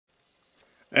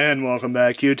And welcome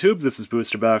back, YouTube. This is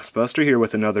Booster Box Buster here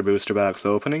with another Booster Box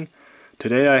opening.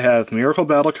 Today I have Miracle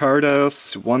Battle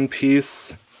Carddass One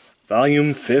Piece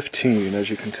Volume 15, as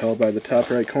you can tell by the top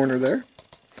right corner there.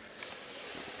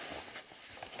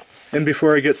 And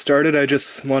before I get started, I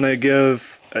just want to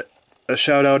give a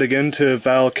shout out again to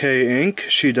Valkayinks.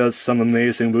 She does some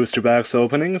amazing Booster Box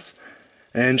openings,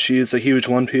 and she's a huge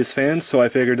One Piece fan, so I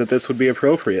figured that this would be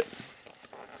appropriate.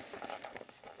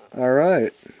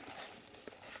 Alright.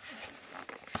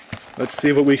 Let's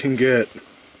see what we can get.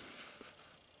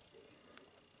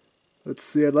 Let's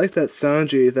see, I like that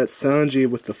Sanji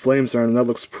with the flames on, that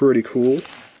looks pretty cool.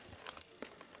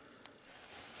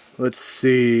 Let's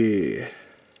see.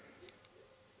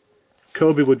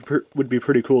 Kobe would be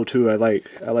pretty cool too. I like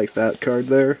that card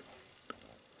there.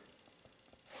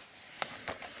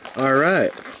 All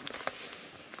right.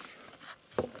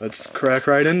 Let's crack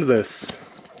right into this.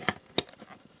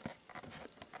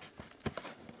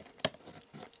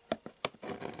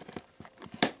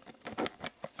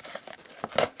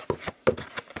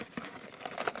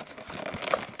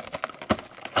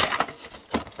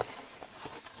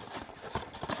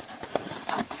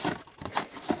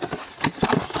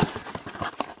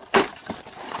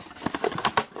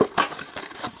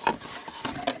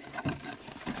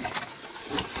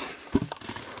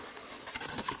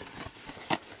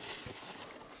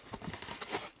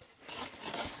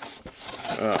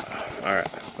 Alright,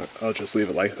 I'll just leave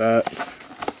it like that.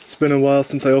 It's been a while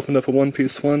since I opened up a One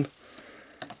Piece one.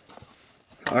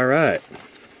 Alright.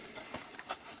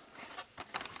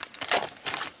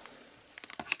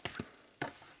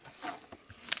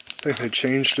 I think they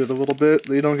changed it a little bit.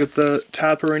 You don't get the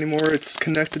topper anymore, it's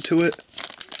connected to it.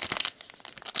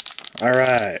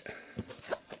 Alright.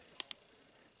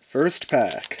 First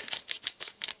pack.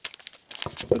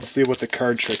 Let's see what the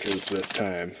card trick is this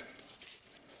time.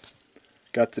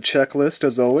 Got the checklist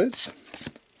as always.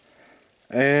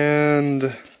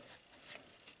 And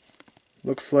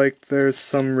looks like there's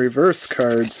some reverse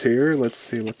cards here. Let's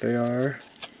see what they are.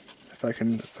 If I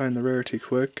can find the rarity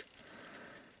quick.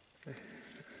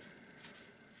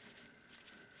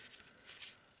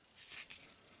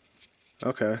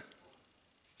 Okay.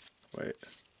 Wait.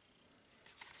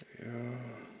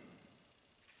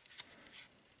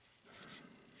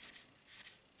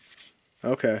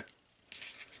 Okay.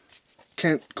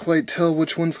 Can't quite tell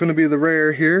which one's going to be the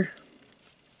rare here.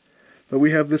 But we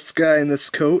have this guy in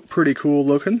this coat, pretty cool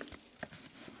looking.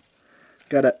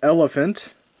 Got an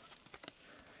elephant.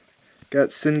 Got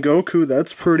Sengoku,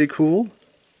 that's pretty cool.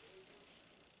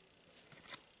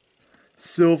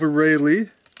 Silver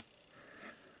Rayleigh.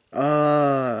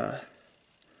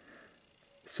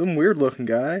 Some weird looking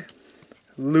guy.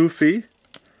 Luffy.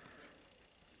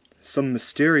 Some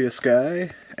mysterious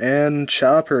guy. And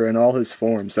Chopper in all his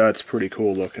forms. That's pretty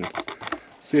cool looking.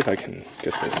 See if I can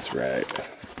get this right.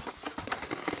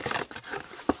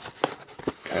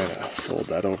 Kind of fold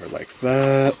that over like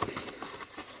that.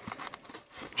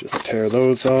 Just tear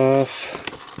those off.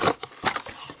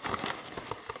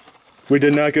 We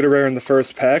did not get a rare in the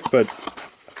first pack, but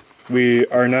we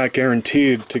are not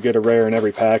guaranteed to get a rare in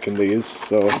every pack in these,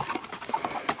 so...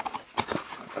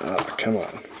 come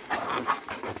on.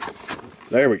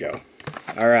 There we go.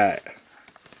 Alright.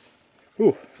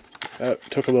 Ooh, that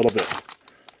took a little bit.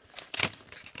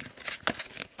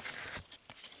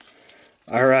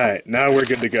 Alright, now we're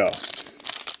good to go.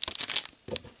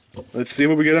 Let's see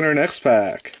what we get in our next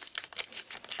pack.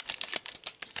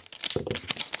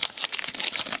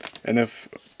 And if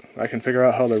I can figure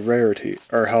out how the rarity,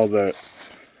 or how the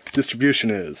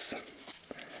distribution is.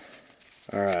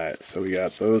 Alright, so we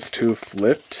got those two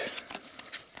flipped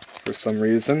for some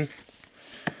reason.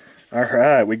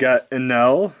 Alright, we got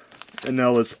Enel.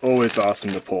 Enel is always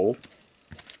awesome to pull.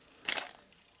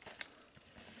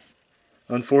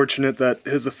 Unfortunate that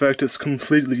his effect is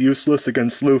completely useless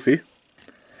against Luffy.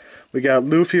 We got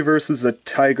Luffy versus a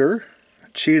tiger.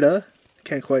 Cheetah.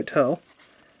 Can't quite tell.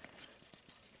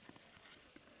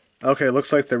 Okay,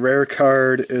 looks like the rare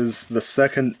card is the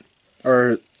second,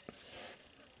 or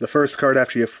the first card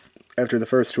after the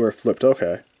first two are flipped.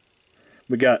 Okay.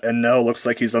 We got Enel, looks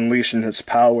like he's unleashing his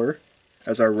power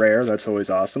as our rare. That's always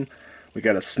awesome. We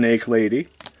got a Snake Lady.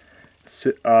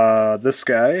 This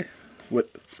guy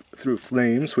through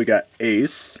flames. We got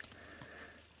Ace.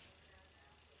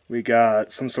 We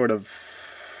got some sort of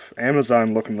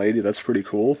Amazon looking lady. That's pretty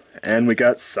cool. And we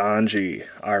got Sanji.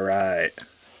 Alright.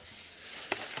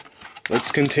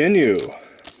 Let's continue.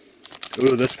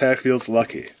 Ooh, this pack feels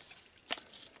lucky.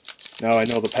 Now I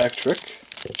know the pack trick.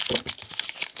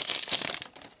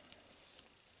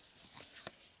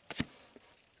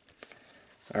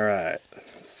 Alright,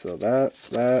 so that,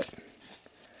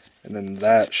 And then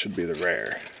that should be the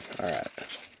rare.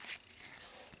 Alright.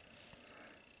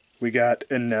 We got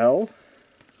Enel.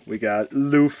 We got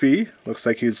Luffy. Looks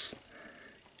like he's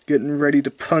getting ready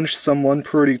to punch someone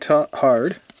pretty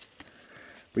hard.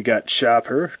 We got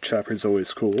Chopper. Chopper's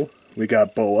always cool. We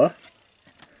got Boa.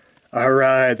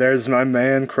 Alright, there's my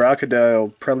man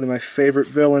Crocodile. Probably my favorite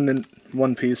villain in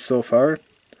One Piece so far.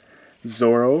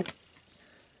 Zoro.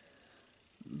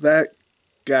 That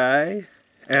guy.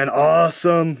 And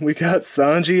awesome! We got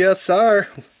Sanji SR!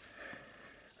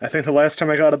 I think the last time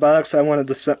I got a box I wanted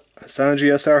the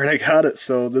Sanji SR and I got it,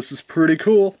 so this is pretty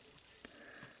cool.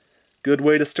 Good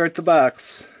way to start the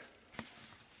box.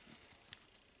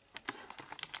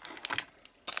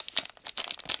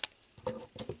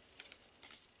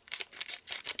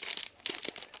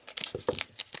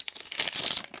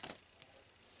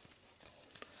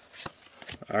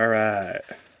 Alright.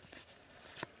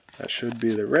 That should be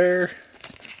the rare.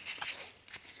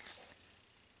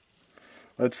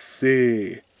 Let's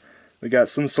see. We got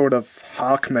some sort of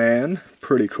Hawkman.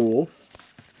 Pretty cool.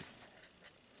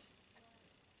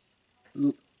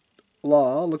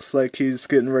 Law looks like he's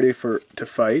getting ready to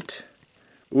fight.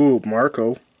 Ooh,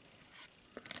 Marco.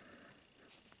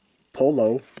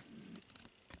 Polo.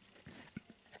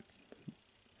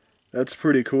 That's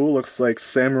pretty cool. Looks like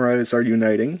samurais are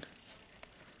uniting.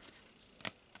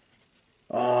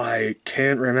 Oh, I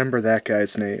can't remember that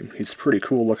guy's name. He's pretty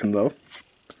cool looking though.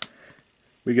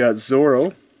 We got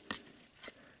Zoro.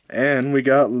 And we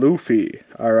got Luffy.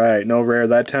 Alright, no rare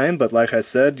that time, but like I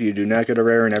said, you do not get a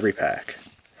rare in every pack.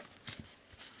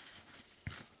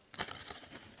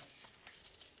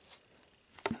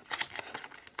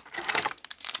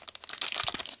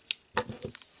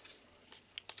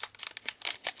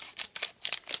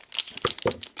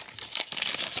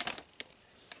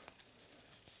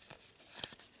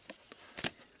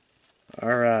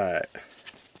 Alright.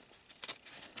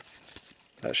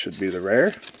 That should be the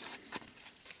rare.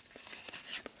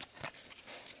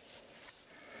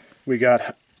 We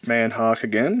got Manhawk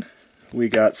again. We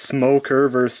got Smoker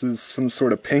versus some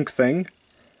sort of pink thing.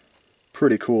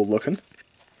 Pretty cool looking.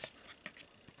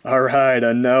 Alright,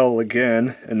 Enel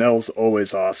again. Enel's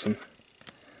always awesome.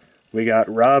 We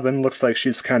got Robin. Looks like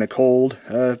she's kind of cold.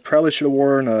 Probably should have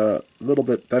worn a little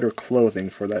bit better clothing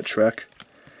for that trek.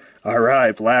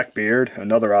 Alright, Blackbeard.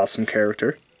 Another awesome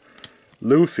character.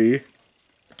 Luffy.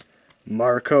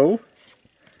 Marco.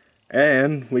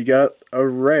 And we got a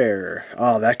rare.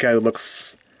 Oh, that guy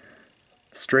looks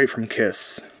straight from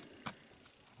Kiss.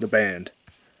 The band.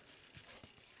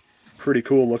 Pretty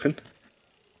cool looking.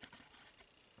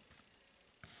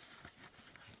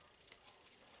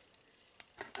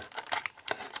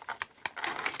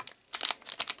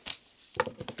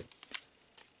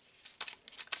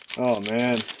 Oh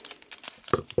man.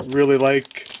 Really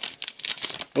like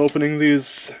opening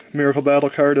these Miracle Battle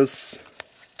Carddass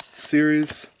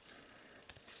series.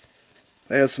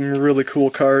 They have some really cool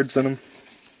cards in them.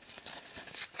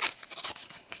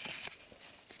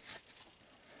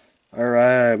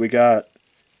 Alright, we got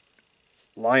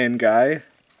Lion Guy.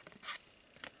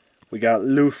 We got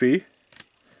Luffy.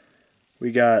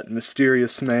 We got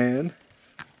Mysterious Man.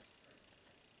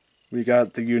 We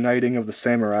got the Uniting of the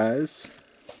Samurais.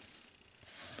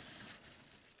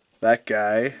 That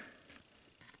guy.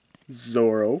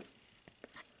 Zoro.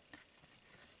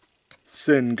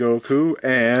 Sin Goku,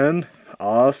 and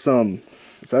awesome.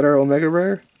 Is that our Omega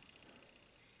Rare?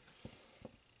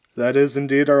 That is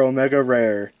indeed our Omega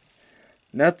Rare.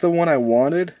 Not the one I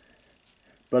wanted,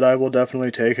 but I will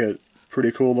definitely take it.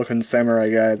 Pretty cool looking samurai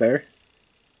guy there.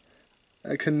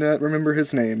 I cannot remember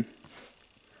his name.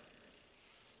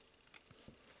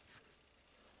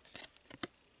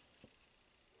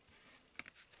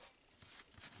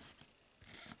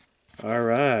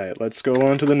 Alright, let's go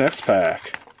on to the next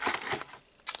pack.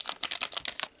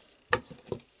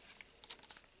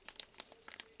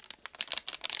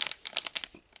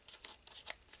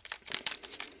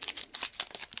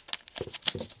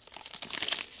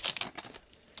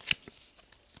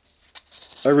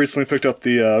 I recently picked up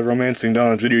the Romancing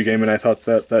Dawn video game and I thought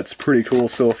that's pretty cool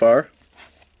so far.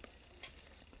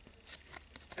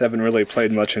 Haven't really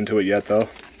played much into it yet though.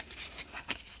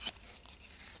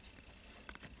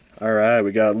 Alright,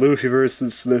 we got Luffy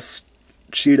versus this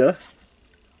cheetah.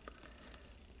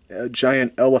 A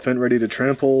giant elephant ready to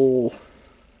trample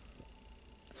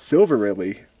Silver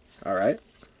Ridley. Alright.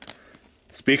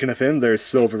 Speaking of him, there's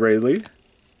Silver Ridley.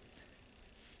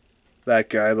 That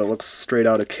guy that looks straight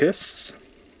out of Kiss.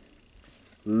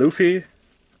 Luffy.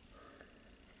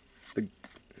 The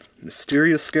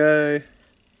mysterious guy.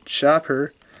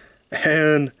 Chopper.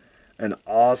 And An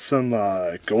awesome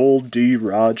Gold D.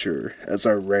 Roger as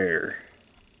our rare.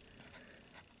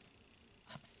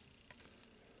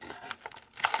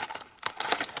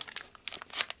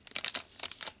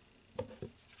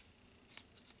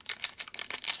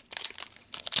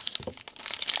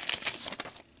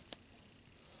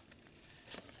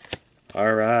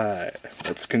 Alright,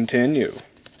 let's continue.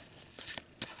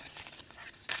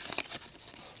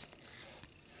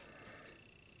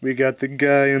 We got the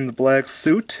guy in the black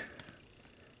suit.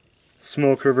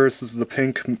 Smoker versus the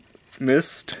pink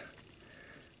mist.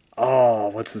 Oh,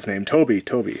 what's his name? Toby.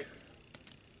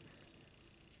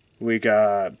 We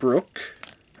got Brooke.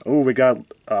 Oh, we got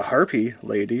a harpy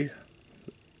lady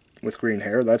with green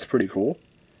hair. That's pretty cool.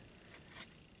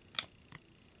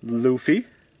 Luffy.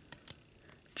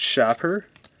 Chopper.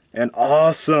 And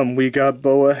awesome, we got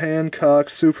Boa Hancock,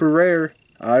 super rare.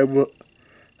 I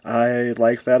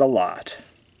like that a lot.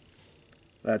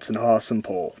 That's an awesome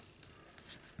pull.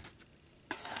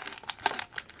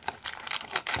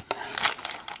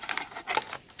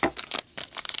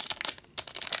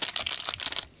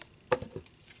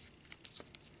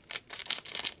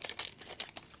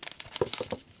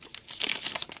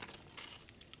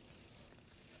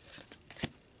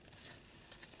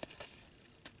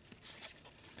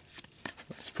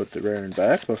 Let's put the rare in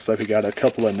back. Looks like we got a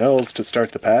couple of Nells to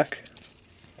start the pack.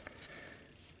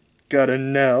 Got a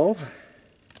Nell.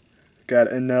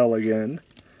 Got a Nell again.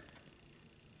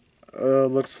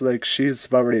 Looks like she's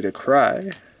about ready to cry.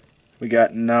 We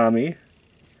got Nami.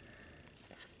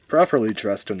 Properly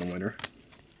dressed in the winter.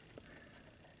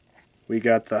 We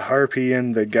got the Harpy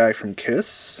and the guy from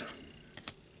Kiss.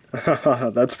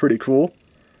 That's pretty cool.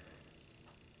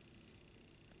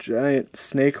 Giant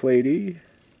Snake Lady.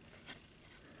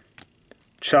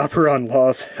 Chopper on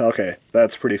Lost. Okay,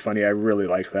 that's pretty funny. I really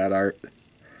like that art.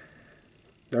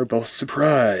 They're both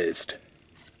surprised.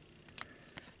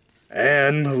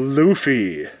 And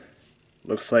Luffy.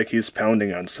 Looks like he's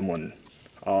pounding on someone.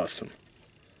 Awesome.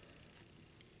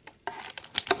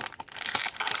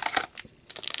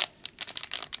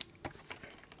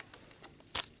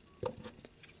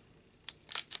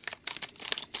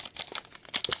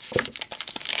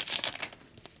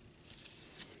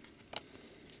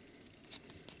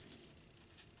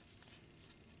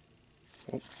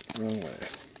 Oh, wrong way.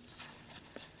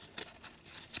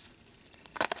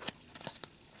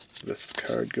 This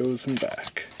card goes in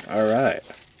back. Alright.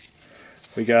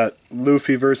 We got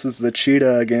Luffy versus the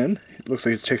cheetah again. It looks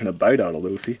like he's taking a bite out of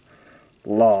Luffy.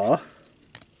 Law.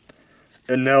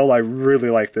 And Nell, I really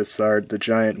like this art. The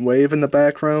giant wave in the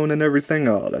background and everything.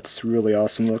 Oh, that's really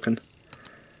awesome looking.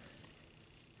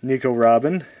 Nico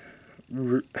Robin.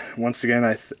 Once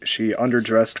again, she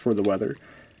underdressed for the weather.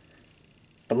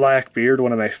 Blackbeard,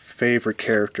 one of my favorite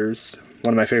characters.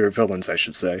 One of my favorite villains, I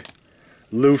should say.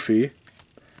 Luffy.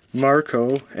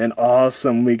 Marco. And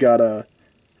awesome, we got a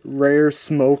rare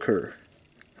smoker.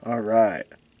 Alright.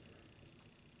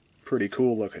 Pretty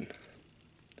cool looking.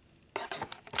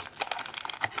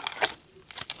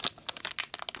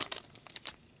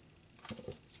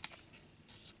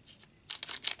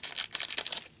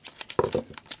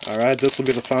 Alright, this will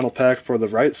be the final pack for the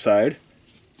right side.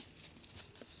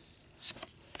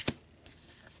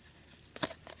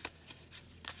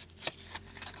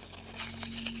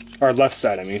 Or left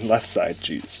side, I mean. Left side,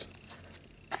 jeez.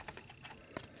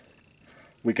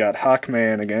 We got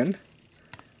Hawkman again.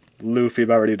 Luffy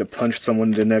about ready to punch someone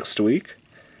into next week.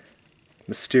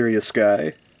 Mysterious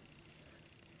Guy.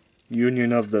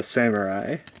 Union of the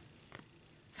Samurai.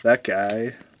 That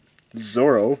guy.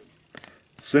 Zoro.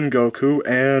 Sengoku.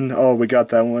 And, oh, we got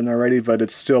that one already, but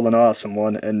it's still an awesome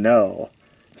one. And Nell.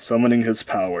 Summoning his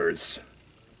powers.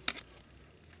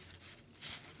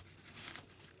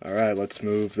 Alright, let's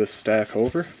move this stack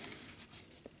over.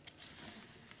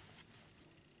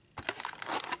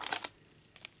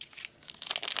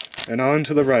 And on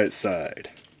to the right side.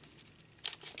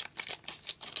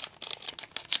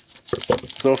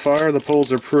 So far, the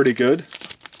pulls are pretty good.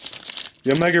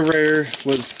 The Omega Rare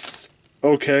was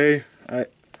okay. I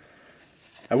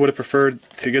would have preferred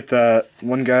to get that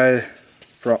one guy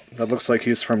that looks like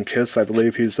he's from Kiss. I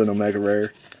believe he's an Omega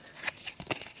Rare.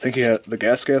 I think he had the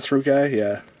Gas Fruit guy.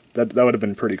 Yeah, that would have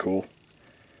been pretty cool.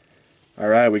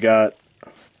 Alright, we got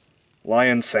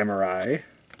Lion Samurai.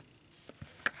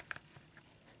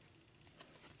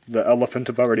 The elephant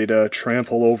about ready to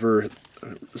trample over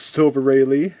Silver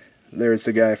Rayleigh. There's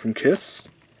the guy from Kiss.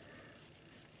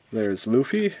 There's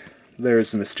Luffy.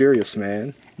 There's the Mysterious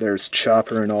Man. There's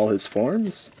Chopper in all his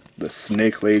forms. The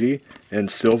Snake Lady. And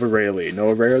Silver Rayleigh.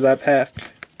 No rare that pack.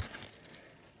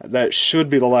 That should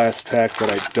be the last pack that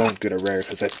I don't get a rare,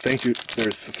 because I think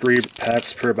there's 3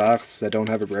 packs per box that don't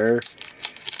have a rare.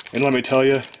 And let me tell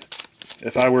you,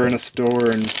 if I were in a store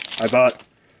and I bought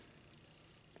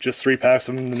just 3 packs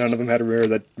of them and none of them had a rare,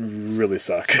 that'd really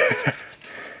suck.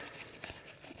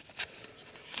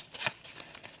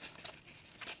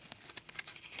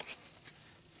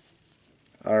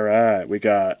 Alright, we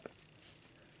got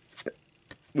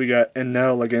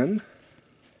Enel again.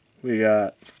 We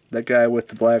got that guy with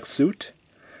the black suit,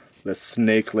 the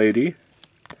snake lady,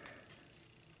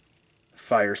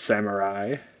 fire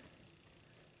samurai,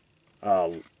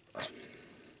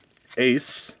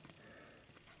 Ace,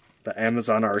 the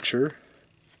Amazon archer,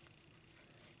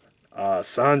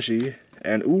 Sanji,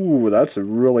 and ooh, that's a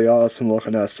really awesome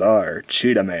looking SR,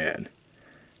 Cheetah Man.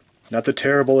 Not the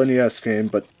terrible NES game,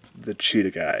 but the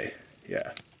cheetah guy.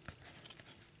 Yeah.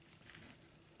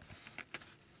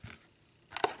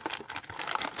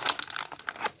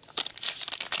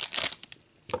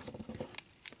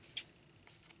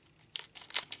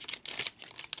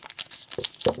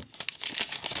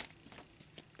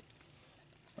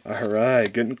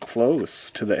 Alright, getting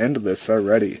close to the end of this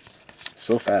already.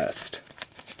 So fast.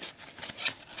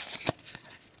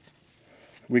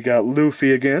 We got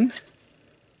Luffy again.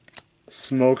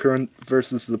 Smoker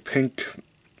versus the pink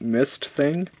mist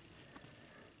thing.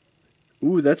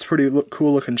 Ooh, that's pretty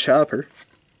cool looking chopper.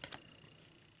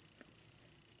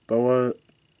 Boa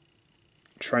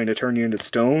trying to turn you into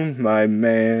stone. My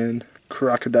man,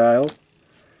 Crocodile.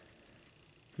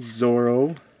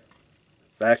 Zoro.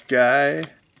 That guy.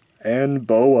 And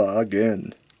Boa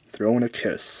again. Throwing a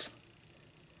kiss.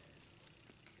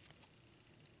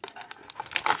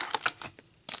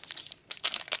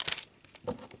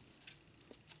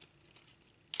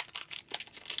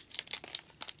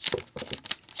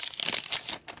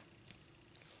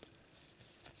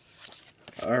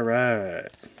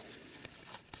 Alright.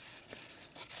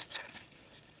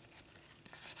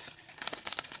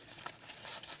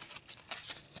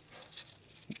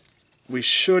 We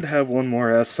should have one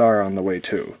more SR on the way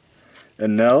too.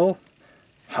 Enel,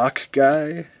 Hawk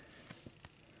Guy.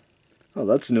 Oh,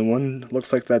 that's a new one.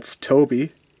 Looks like that's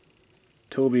Toby.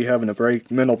 Toby having a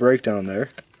mental breakdown there.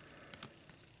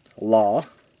 Law.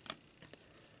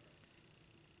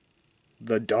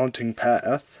 The Daunting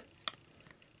Path.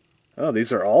 Oh,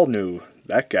 these are all new.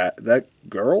 That guy?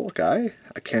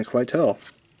 I can't quite tell.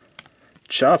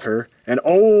 Chopper. And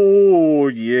oh,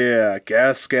 yeah,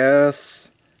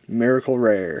 Gas. Miracle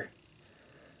Rare.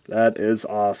 That is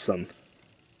awesome.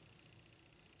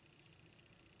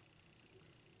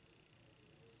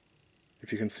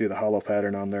 If you can see the hollow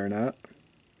pattern on there or not.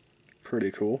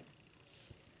 Pretty cool.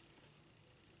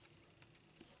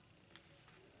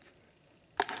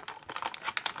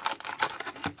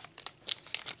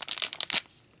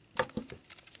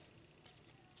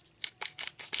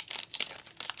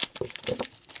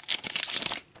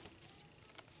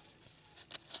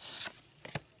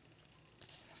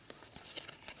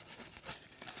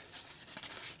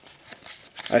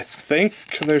 I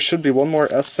think there should be one more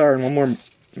SR and one more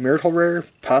Miracle Rare,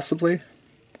 possibly.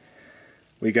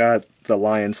 We got the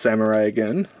Lion Samurai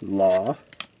again, Law.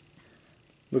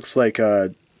 Looks like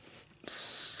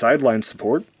sideline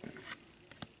support.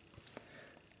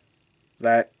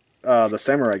 The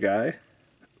Samurai guy.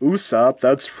 Usopp,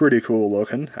 that's pretty cool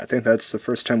looking. I think that's the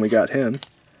first time we got him.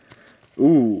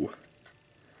 Ooh.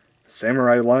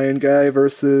 Samurai Lion guy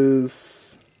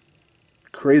versus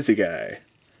Crazy guy.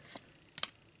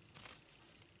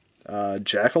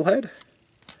 Jackalhead,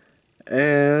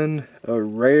 and a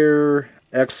rare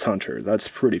X-Hunter. That's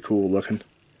pretty cool looking.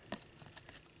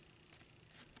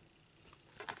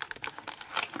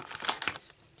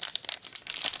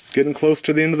 Getting close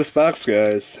to the end of this box,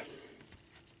 guys.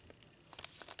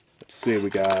 Let's see,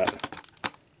 I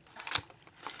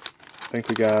think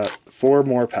we got 4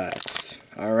 more packs.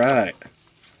 Alright.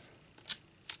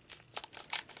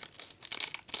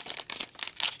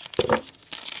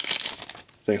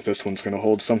 I think this one's going to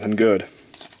hold something good.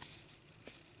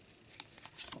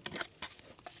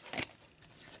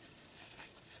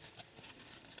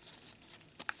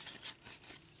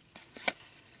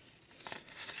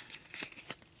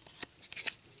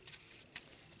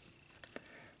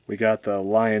 We got the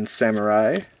Lion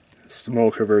Samurai,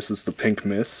 Smoker versus the Pink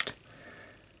Mist,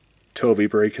 Toby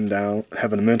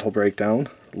having a mental breakdown,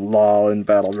 Law in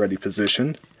battle ready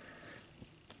position,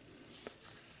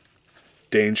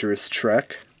 Dangerous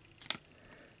Trek,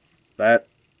 that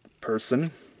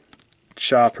person,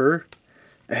 Chopper,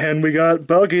 and we got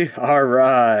Buggy.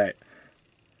 Alright.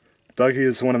 Buggy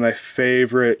is one of my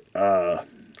favorite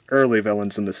early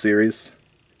villains in the series.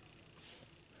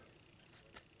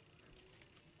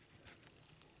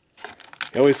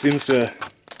 He always seems to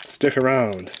stick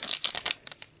around.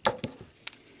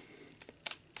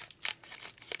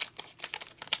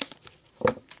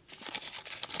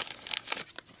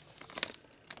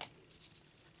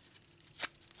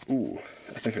 Ooh,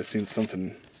 I think I've seen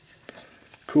something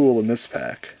cool in this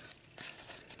pack.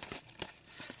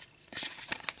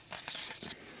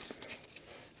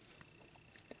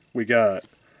 We got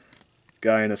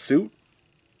guy in a suit,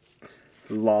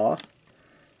 Law,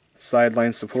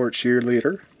 sideline support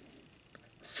cheerleader,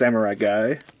 samurai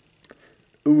guy,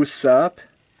 Usopp,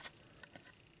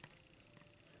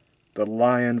 the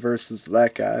lion versus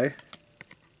that guy,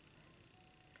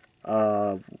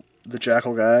 the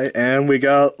jackal guy, and we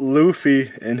got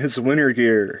Luffy in his winter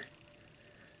gear.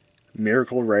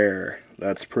 Miracle Rare.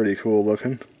 That's pretty cool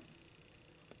looking.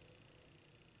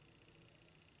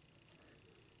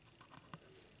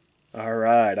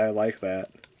 Alright, I like that.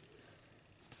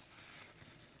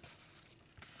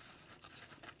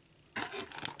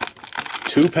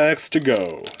 Two packs to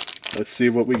go. Let's see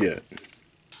what we get.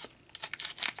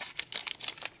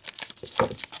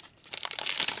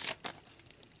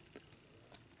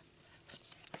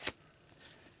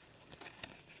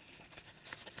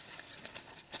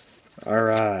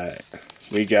 Alright,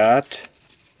 we got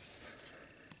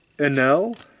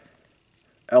Enel,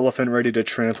 Elephant ready to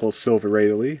trample Silver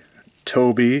Rayleigh,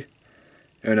 Toby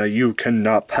in a you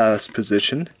cannot pass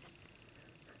position,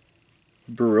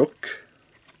 Brooke,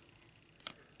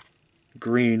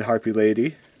 Green Harpy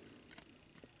Lady,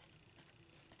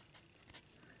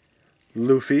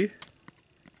 Luffy,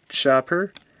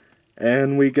 Chopper,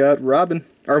 and we got Robin.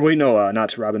 Or wait, no,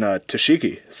 not Robin,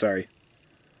 Tashiki, sorry.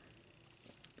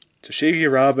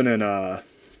 Tashiki, Robin, and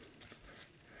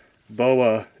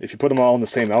Boa, if you put them all in the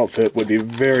same outfit, would be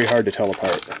very hard to tell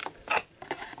apart.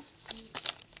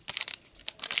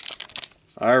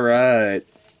 Alright,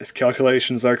 if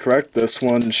calculations are correct, this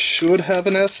one should have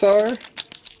an SR.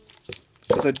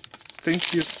 Because I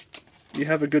think you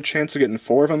have a good chance of getting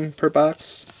 4 of them per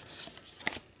box.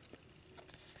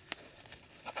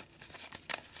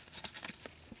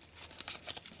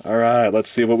 Alright,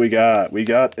 let's see what we got. We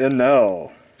got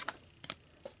Enel.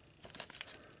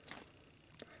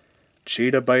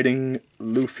 Cheetah biting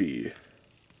Luffy.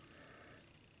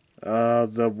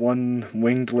 The one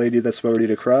winged lady that's ready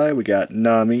to cry. We got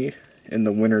Nami in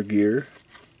the winter gear.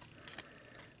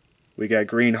 We got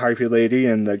Green Harpy Lady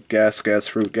and the Gas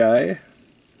Fruit guy.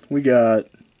 We got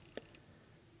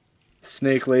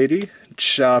Snake Lady,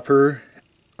 Chopper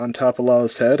on top of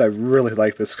Law's head. I really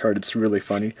like this card, it's really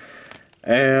funny.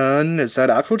 And is that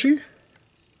Akuji?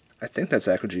 I think that's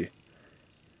Akuji.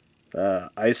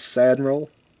 Ice Admiral.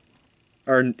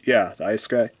 Or, yeah, the ice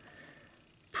guy.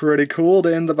 Pretty cool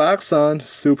to end the box on.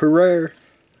 Super rare.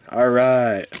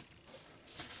 Alright.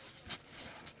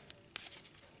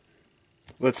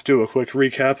 Let's do a quick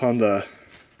recap on the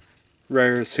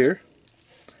rares here.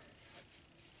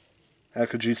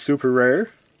 Akuji Super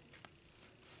Rare.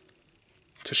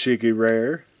 Tashiki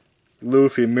Rare.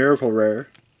 Luffy Miracle Rare.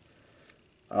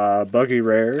 Buggy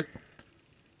Rare.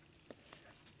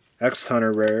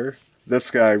 X-Hunter Rare. This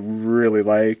guy I really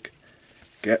like.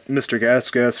 Mr.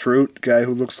 Gas Fruit, guy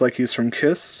who looks like he's from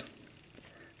Kiss.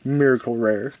 Miracle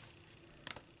Rare.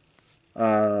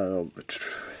 Boa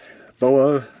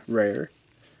Rare.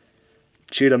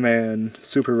 Cheetah Man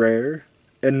Super Rare.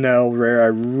 Enel Rare. I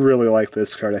really like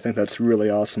this card. I think that's really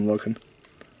awesome looking.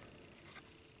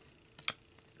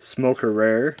 Smoker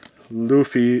Rare.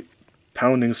 Luffy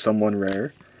Pounding Someone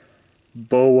Rare.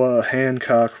 Boa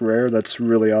Hancock Rare. That's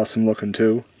really awesome looking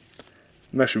too.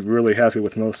 I'm actually really happy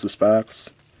with most of this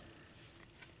box.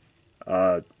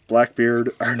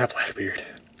 Blackbeard, or not Blackbeard,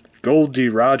 Gold D.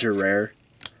 Roger Rare.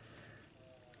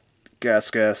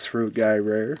 Gas Fruit Guy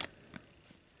Rare.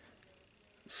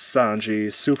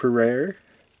 Sanji Super Rare.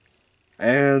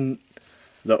 And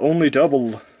the only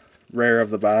double rare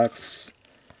of the box,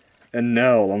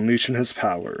 Enel Unleashing His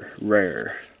Power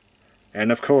Rare.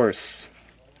 And of course,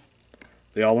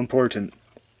 the all-important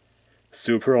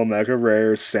Super Omega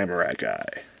Rare Samurai Guy.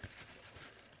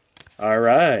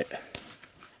 Alright.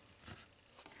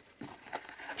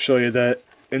 Show you that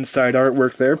inside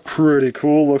artwork there. Pretty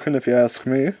cool looking if you ask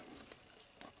me.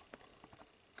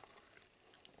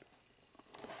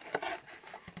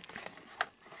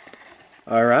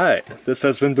 Alright. This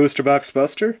has been Booster Box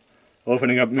Buster.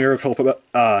 Opening up Miracle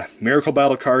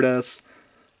Battle Carddass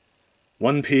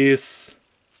One Piece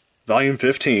Volume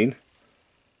 15.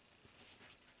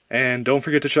 And don't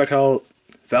forget to check out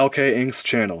Valkayinks'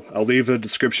 channel. I'll leave a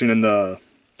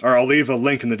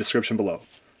link in the description below.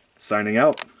 Signing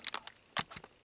out.